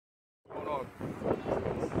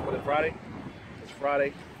What is Friday? It's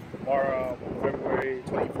Friday, tomorrow, February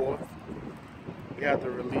 24th. We had the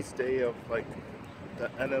release day of like the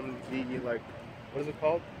NMD, like, what is it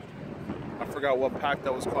called? I forgot what pack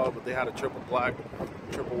that was called, but they had a triple black,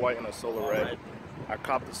 triple white, and a solar red. I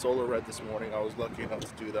copped the solar red this morning. I was lucky enough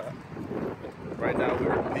to do that. Right now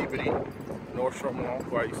we're in Peabody, North Shore Mall,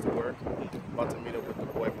 where I used to work. About to meet up with the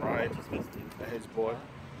boy Brian and his boy.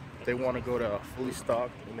 They want to go to fully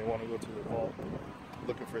stocked and they want to go to the vault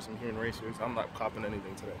looking for some human racers. I'm not copping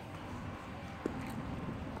anything today.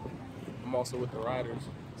 I'm also with the riders.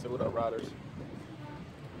 Say what up, riders.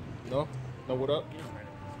 No? No, what up?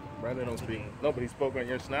 Brandon don't speak. No, but he spoke on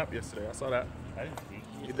your snap yesterday. I saw that. I didn't speak.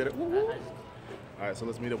 You did it? Alright, so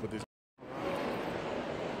let's meet up with this.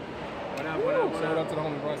 What up, what up, what Say what up? up to the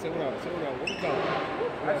homie, Brian. Say what up. Say what up. What we got?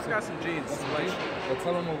 I just got some jeans. Like, Well,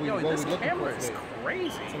 tell them what we looking this for camera is today.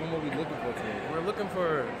 crazy. Tell them what we looking for today. We're looking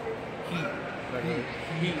for heat. Like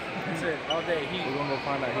heat. That's it. All day heat. We're gonna go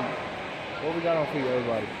find that heat. What we got on for you,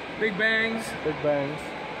 everybody? Big bangs. Big bangs.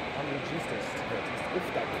 I mean, Jesus.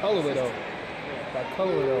 It's got colorway though. Got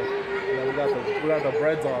colorway though. And then we got the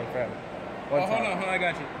breads on, fam. Oh, hold on, I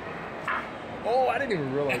got you. Oh, I didn't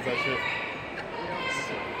even realize that shit.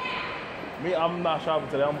 Me, I'm not shopping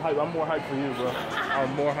today. I'm hyped. I'm more hyped for you, bro.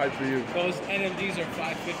 I'm more hyped for you. Those NMDs are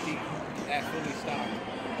 $5.50 at fully stocked.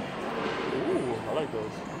 Ooh, I like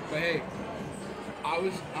those. But hey,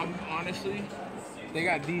 I'm honestly, they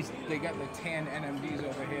got the tan NMDs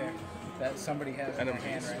over here that somebody has in their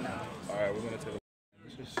hand right now. All right, we're gonna take.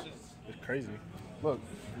 It's crazy. Look,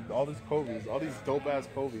 all these Kobe's, all these dope ass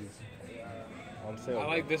Kobe's on sale. I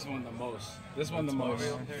like this one the most. This one the most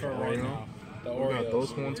for right now. The We Oreos. got those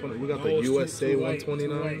 120. We got the Those USA two white,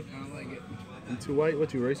 129. I like it. You too white?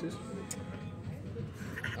 What, you racist?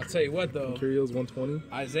 I'll tell you what though. Imperials 120.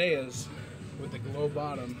 Isaiah's with the glow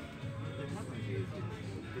bottom.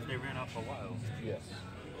 Because they ran out for a while. Yes.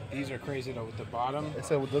 These are crazy though with the bottom. It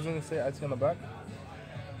said, doesn't it say IT on the back?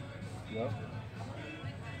 No.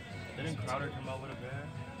 Didn't Crowder come out with a pair?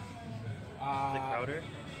 The Crowder?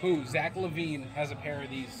 Who? Zach Levine has a pair of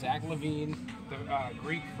these. Zach Levine, the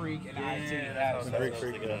Greek Freak, and IT has. The Greek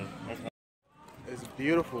Freak, yeah. It's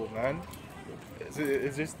beautiful, man.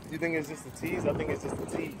 It's just, you think it's just the tees? I think it's just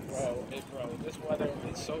the tees. Bro, this weather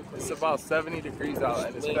is so crazy. It's about 70 degrees out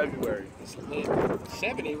and it's February. It's lit.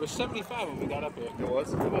 70. It was 75 when we got up here. It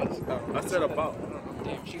was? It was. I said about.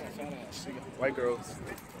 Damn, she got fat ass. White girls.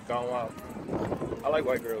 Gone wild. I like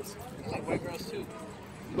white girls. I like white girls too.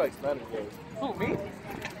 You like Spanish girls. Who, me?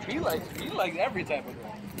 He likes every type of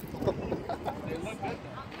girl. They look good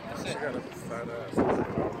though. That's She it. got a fat ass.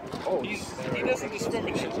 Oh, He doesn't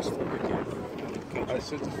discriminate. I should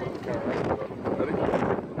just flip the camera. Ready?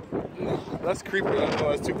 That's creepy. No,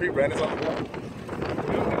 that's too creepy. Brandon's on the floor.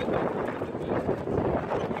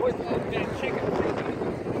 Where's that chicken?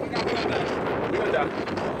 Good job.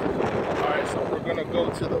 Alright, so we're gonna go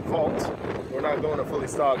to the vault. We're not going to fully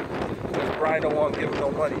stock because Brian don't want to give him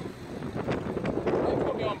no money. Don't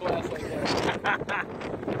put me on blast like that.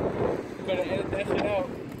 You better edit that shit out.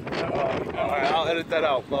 Alright, I'll edit that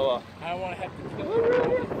out. Blah, blah. I don't want to have to kill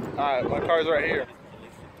you. Alright, my car's right here.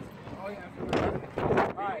 Oh yeah.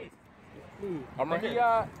 Alright. I'm right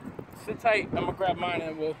here. Sit tight. I'm gonna grab mine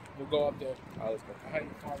and we'll go up there. Alright, let's go.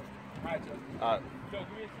 Alright, Joe. Alright. Joe,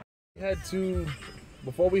 give me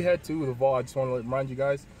Before we head to the vault, I just want to remind you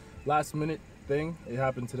guys, last minute thing, it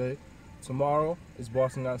happened today. Tomorrow is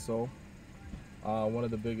Boston Got Soul, one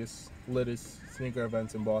of the biggest, littest sneaker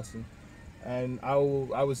events in Boston. And I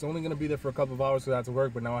was only going to be there for a couple of hours because I had to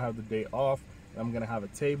work, but now I have the day off. I'm going to have a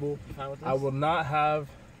table. I will not have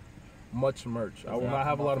much merch. I will not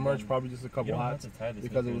have a lot of merch, probably just a couple hats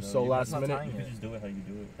because it was so last minute. You can just do it how you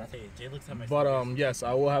do it. That's it. Jay looks at my But yes,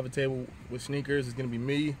 I will have a table with sneakers. It's going to be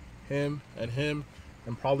me, him,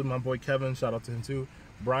 and probably my boy Kevin. Shout out to him too.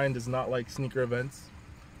 Brian does not like sneaker events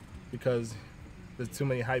because there's too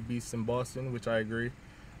many hype beasts in Boston, which I agree.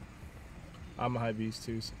 I'm a hype beast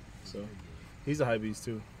too, so he's a hype beast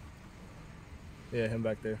too. Yeah, him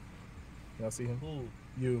back there. Y'all see him? Who?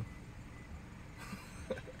 You.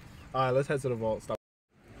 All right, let's head to the vault. Stop.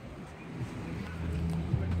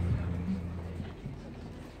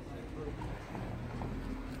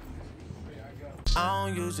 I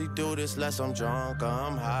don't usually do this unless I'm drunk or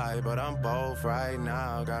I'm high, but I'm both right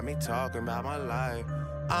now. Got me talking about my life.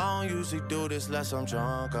 I don't usually do this unless I'm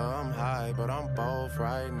drunk or I'm high, but I'm both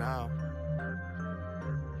right now.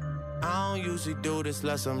 I don't usually do this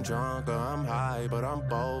unless I'm drunk or I'm high, but I'm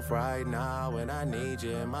both right now, and I need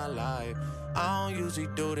you in my life. I don't usually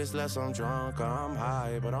do this unless I'm drunk or I'm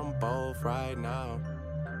high, but I'm both right now.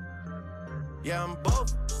 Yeah, I'm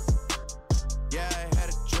both. Yeah, I had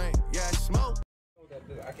a drink, yeah, I smoke.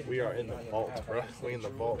 We are in the vault, bro. We in the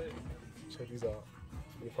vault. Check these out.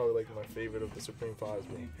 You're probably like my favorite of the Supreme Fives,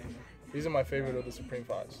 bro. These are my favorite of the Supreme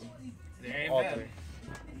Fives. All three.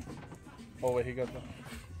 Oh wait, he got them.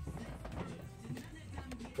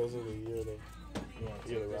 Those are the year the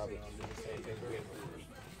rabbit.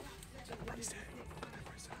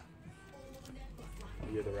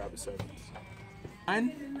 Year the rabbit sevens.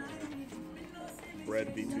 Nine?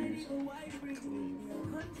 Red V2s.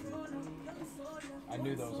 I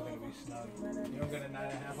knew those were gonna be snug. You don't got a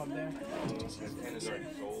 9.5 up there?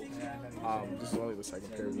 This is only the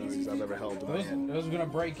second pair of these I've ever held in my hand. Those are gonna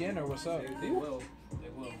break in or what's up? They will. They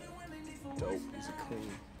will. Dope. These are clean.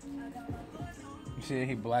 You see,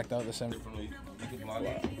 he blacked out the same.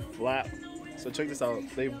 Black. So check this out.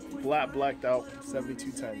 They blacked out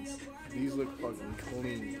 7210s. These look fucking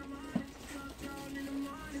clean.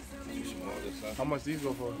 How much these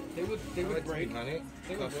go for? They would break. They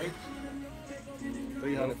would break.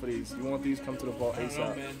 300 for these. You want these? Come to the vault I don't know,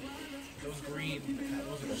 ASAP. man. Those green.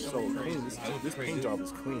 Those are So so crazy. clean. This paint job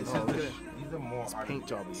is clean. Oh, look at it. This paint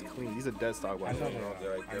job is clean. These are dead stock by the way.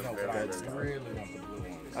 Dead stock. Really want the blue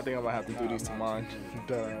ones. I think I might have to do these to mine.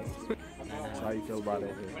 Duh. So how you feel about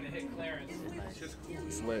it? When it hit clearance, it's just cool.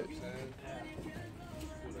 It's lit.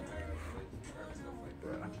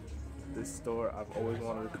 Bruh. This store, I've always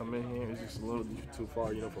wanted to come in here. It's just a little too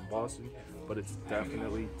far, you know, from Boston. But it's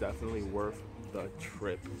definitely worth the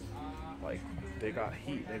trip. Like, they got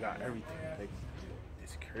heat, they got everything.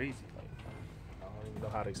 It's crazy. Like, I don't even know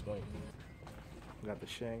how to explain it. We got the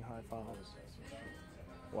Shanghai 5s,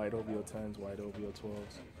 white OVO 10s, white OVO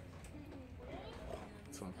 12s.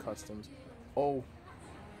 Some customs. Oh,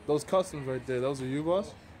 those customs right there, those are you,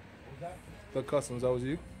 boss? The customs, that was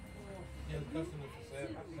you? Yeah, the customer for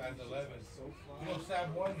size 11. You know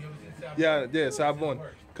Sab 1? You ever seen Sab 1? Yeah, Sab 1.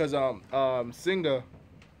 Cause Singa,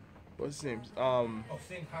 what's his name? Oh,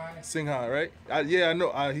 Snkrhype? Right? Yeah, I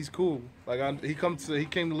know. He's cool. Like he came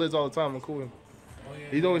to Liz all the time. I'm cool with him. Oh, yeah,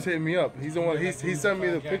 He's always hitting me up. He's the one. He sent me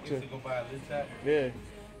the picture. To go buy a Liz hat. Yeah. You know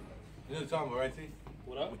what I'm talking about, right, T?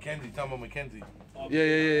 What up? Mackenzie, talking about Mackenzie.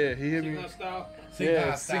 Yeah. He hit me. Snkrhype style.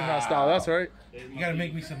 Yeah, Snkrhype style. That's right. You gotta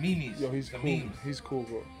make me some memes. Yo, he's some cool. memes. He's cool,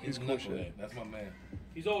 bro. He's cool shit. That's my man.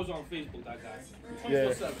 He's always on Facebook, that guy. Yeah.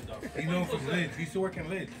 24/7 though. You know him from Lids. He used to work in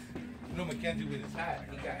Lids. You know Mackenzie with his hat.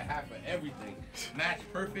 He got a hat for everything. Match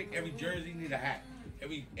perfect. Every jersey need a hat.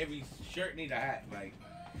 Every shirt need a hat. Like.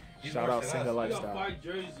 he's Shout out worse than Singa us. You got Lifestyle. 5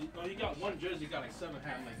 jerseys. Oh, you got 1 jersey. You got like 7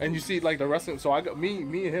 hats. Like, And you see, like the wrestling. So I got me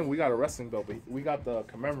and him. We got a wrestling belt, but we got the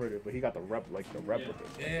commemorative, but he got the replica.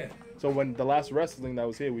 Yeah. So when the last wrestling that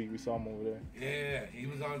was here, we saw him over there. Yeah, he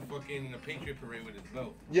was on fucking the Patriot Parade with his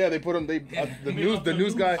belt. Yeah, they put him. The news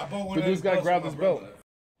guy grabbed his belt.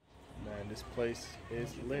 Man, this place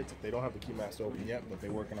is lit. They don't have the key master open yet, but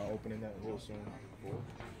they're working on opening that real soon.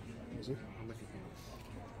 Is it?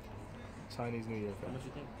 Chinese New Year. how much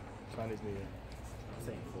you think? Chinese New Year. I'm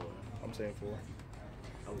saying 4. I'm saying 4.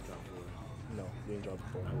 I would drop 4. No, you ain't dropped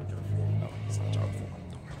 4. I would drop 4. No, it's not dropped 4.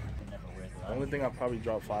 Don't worry. Never wear it. The only thing I probably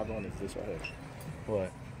drop 5 on is this right here.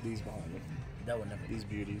 But these behind me, That would never. these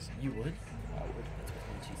beauties, You would? I would. That's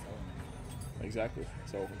what she's selling. Exactly.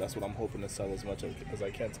 So that's what I'm hoping to sell as much as I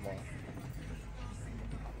can tomorrow.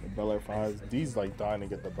 The Bel Air 5s. D's like dying to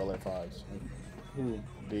get the Bel Air 5s. Who?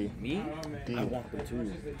 D. Me? D. I want them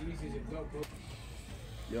too.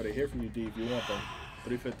 Yo, they here for you, D. If you want them,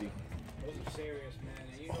 $350. Those are serious, man.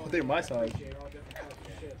 And you know, They're my size. appreciate all different types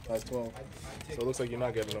of shit. Size 12. I So it looks like you're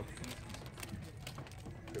not getting them.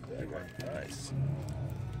 Good bag. Nice.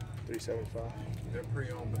 $375. They're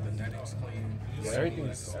pre-owned, but the netting's clean. Yeah,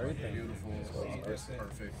 everything's beautiful. It's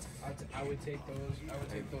perfect. I would take those. I would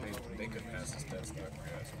take those. They could pass this test.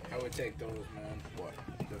 I would take those, man. What?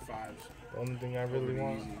 The 5s. The only thing I really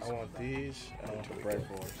want, I want these. I want the bread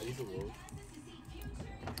balls.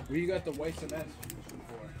 Where you got the white cement for?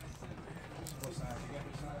 What size? You got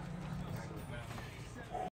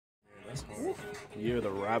the size? Year of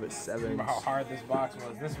the Rabbit 7s. Remember how hard this box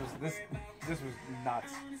was? This was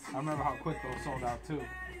nuts. I remember how quick those sold out too.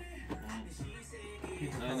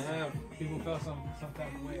 People felt some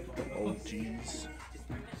type of way about The those. OGs.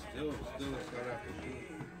 Still start after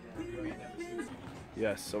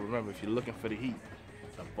Yes, so remember, if you're looking for the heat,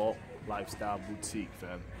 the Vault Lifestyle Boutique,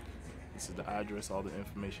 fam. This is the address, all the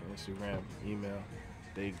information, Instagram, email.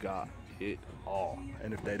 They got it all.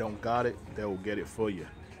 And if they don't got it, they will get it for you.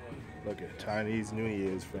 Look at Chinese New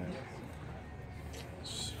Year's, fam.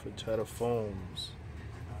 Fatetta foams.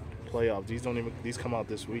 Playoffs. These come out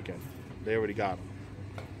this weekend. They already got them.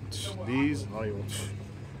 These, not even.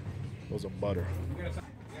 Those are butter.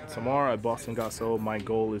 Tomorrow at Boston Got Sold, my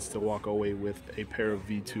goal is to walk away with a pair of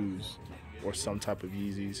V2s or some type of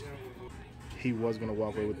Yeezys. He was going to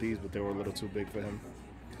walk away with these, but they were a little too big for him.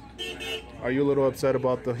 Are you a little upset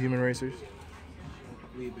about the human racers? A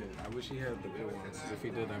little bit. I wish he had the good ones. If he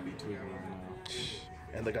did, I'd be tweaking right now.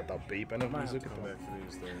 And they got the vape in them. Might have Look to at come them. back for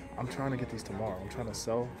these there. I'm trying to get these tomorrow. I'm trying to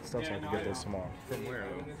sell stuff so I can get those tomorrow. From where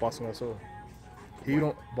though? Boston Got Sold.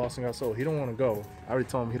 Boston Got Sold. He don't want to go. I already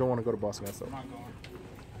told him he don't want to go to Boston Got Sold.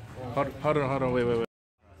 Hold on, wait.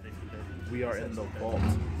 We are in the Vault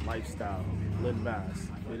Lifestyle, Lynn, Mass.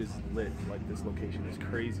 It is lit. Like, this location is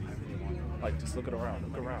crazy. Like, just look around.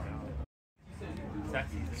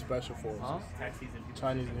 Special forces. Huh?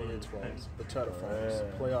 Chinese New Year 12s. Potato farms.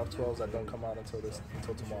 Playoff 12s that don't come out until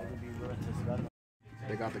tomorrow.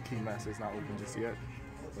 They got the key master. It's not open just yet.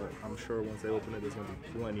 But I'm sure once they open it, there's going to be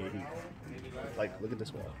plenty of heat. Like, look at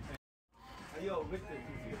this wall. Look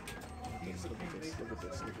at this.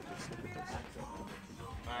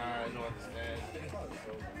 I don't understand.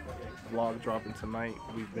 Vlog dropping tonight.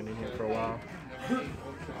 We've been in here for a while.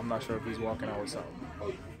 I'm not sure if he's walking out or something.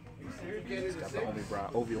 He's got the homie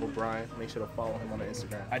Brian, OVO Brian. Make sure to follow him on the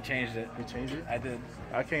Instagram. I changed it. You changed it? I did.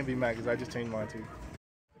 I can't be mad because I just changed mine too.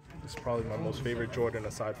 This is probably my most favorite Jordan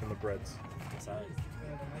aside from the Breads. Besides,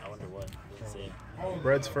 I wonder what. See.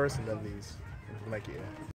 Breads first and then these. Nike Air.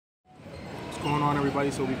 What's going on,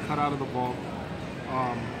 everybody? So we cut out of the vault.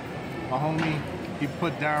 My homie, he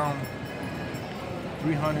put down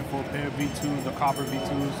 $300 for a pair of V2s, the copper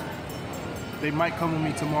V2s. They might come with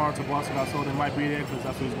me tomorrow to Boston Got Sold. They might be there because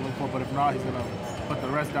that's what he's looking for. But if not, he's gonna put the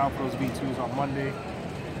rest down for those V2s on Monday.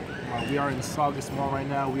 We are in Saugus Mall right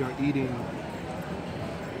now. We are eating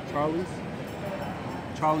Charlie's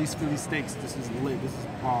Philly Steaks. This is lit. This is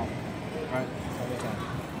bomb, right?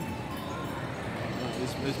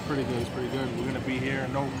 It's pretty good. It's pretty good. We're gonna be here.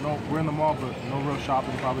 No, we're in the mall, but no real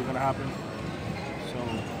shopping probably gonna happen. So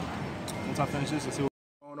once I finish this, let's see what's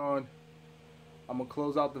going on. I'm gonna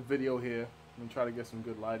close out the video here and try to get some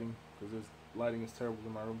good lighting because this lighting is terrible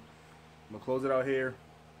in my room. I'm gonna close it out here.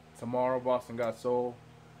 Tomorrow, Boston Got Sold.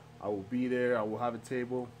 I will be there. I will have a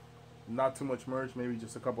table. Not too much merch. Maybe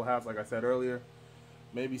just a couple hats, like I said earlier.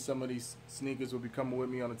 Maybe some of these sneakers will be coming with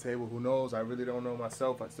me on the table. Who knows? I really don't know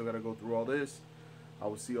myself. I still gotta go through all this. I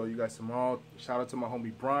will see all you guys tomorrow. Shout out to my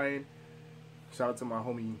homie Brian. Shout out to my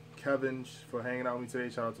homie Kevin for hanging out with me today.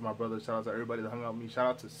 Shout out to my brother. Shout out to everybody that hung out with me. Shout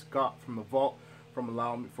out to Scott from the Vault for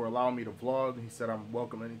allowing me to vlog. He said I'm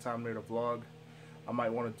welcome anytime there to vlog. I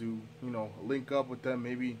might want to do, link up with them.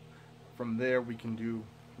 Maybe from there we can do,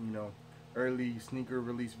 early sneaker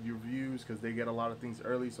release reviews because they get a lot of things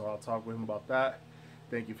early. So I'll talk with him about that.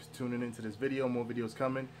 Thank you for tuning into this video. More videos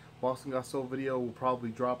coming. Boston Got Sold video will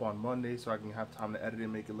probably drop on Monday so I can have time to edit it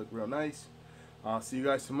and make it look real nice. See you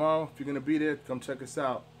guys tomorrow. If you're going to be there, come check us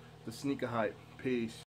out. The Snkrhype. Peace.